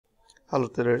Hello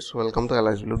traders, welcome to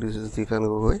Alicblue. This is Stephen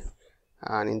Gogoi,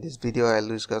 and in this video I'll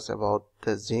discuss about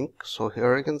the zinc. So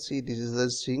here you can see this is the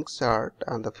zinc chart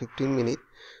and the 15-minute.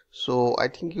 So I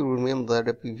think you remember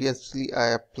that previously I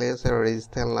have placed a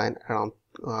resistance line around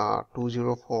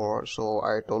 204. So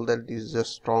I told that this is a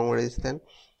strong resistance,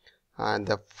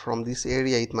 and from this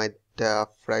area it might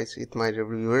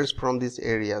reverse from this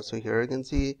area. So here you can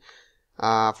see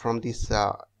from this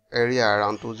area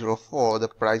around 204, the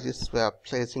prices were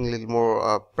placing a little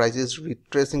more prices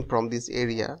retracing from this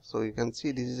area. So you can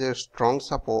see this is a strong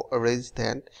support, a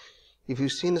resistance. If you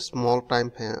see in a small time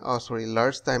frame,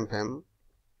 large time frame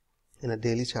in a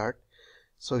daily chart,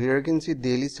 so here you can see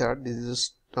daily chart, this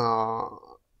is a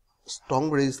strong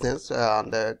resistance,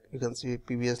 and you can see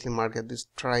previously market is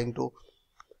trying to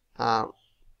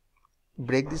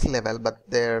break this level, but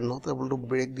they are not able to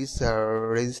break this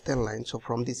resistance line. So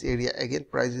from this area again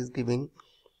price is giving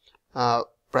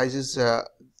bouncing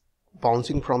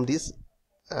from this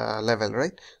level,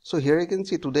 right? So here you can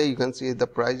see today, you can see the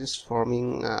price is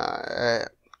forming a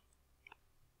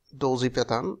doji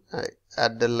pattern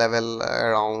at the level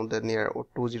around near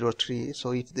 203.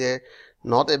 So if they're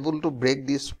not able to break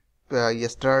this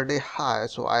yesterday high,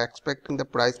 so I expecting the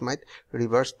price might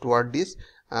reverse toward this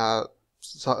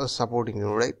supporting,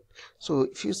 right? So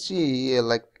if you see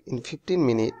like in 15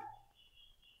 minutes,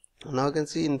 now you can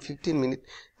see in 15 minutes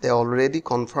they already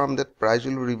confirmed that price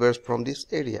will reverse from this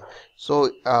area.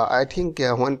 So I think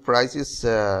when price is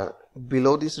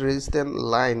below this resistance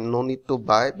line, no need to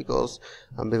buy, because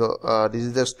this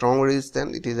is the strong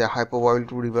resistance. It is a high probability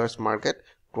to reverse market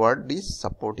toward this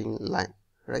supporting line,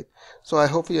 right? So I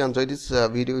hope you enjoyed this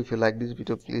video. If you like this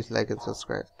video, please like and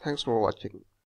subscribe. Thanks for watching.